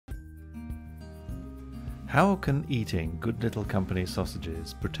How can eating Good Little Company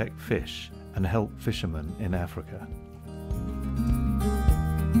sausages protect fish and help fishermen in Africa?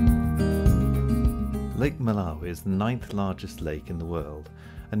 Lake Malawi is the 9th largest lake in the world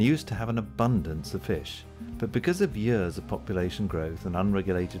and used to have an abundance of fish, but because of years of population growth and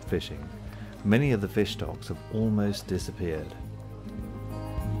unregulated fishing, many of the fish stocks have almost disappeared.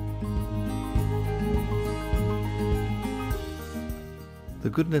 The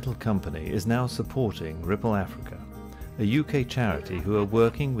Good Little Company is now supporting Ripple Africa, a UK charity who are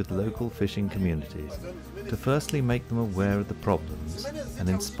working with local fishing communities to firstly make them aware of the problems and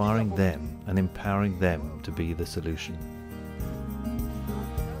inspiring them and empowering them to be the solution.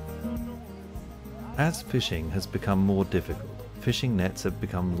 As fishing has become more difficult, fishing nets have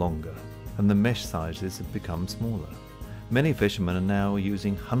become longer and the mesh sizes have become smaller. Many fishermen are now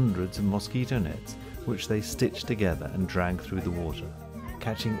using hundreds of mosquito nets which they stitch together and drag through the water,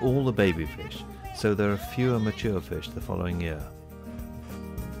 catching all the baby fish, so there are fewer mature fish the following year.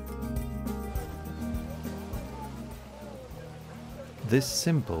 This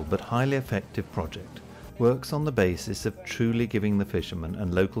simple but highly effective project works on the basis of truly giving the fishermen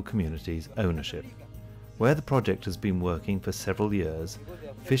and local communities ownership. Where the project has been working for several years,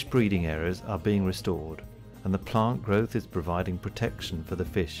 fish breeding areas are being restored and the plant growth is providing protection for the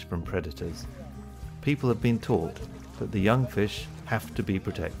fish from predators. People have been taught that the young fish have to be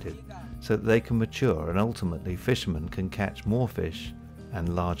protected so that they can mature and ultimately fishermen can catch more fish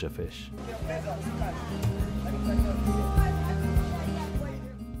and larger fish.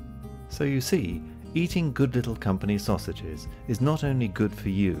 So you see, eating Good Little Company sausages is not only good for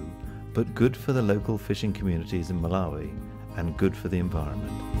you, but good for the local fishing communities in Malawi and good for the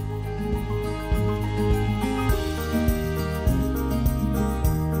environment.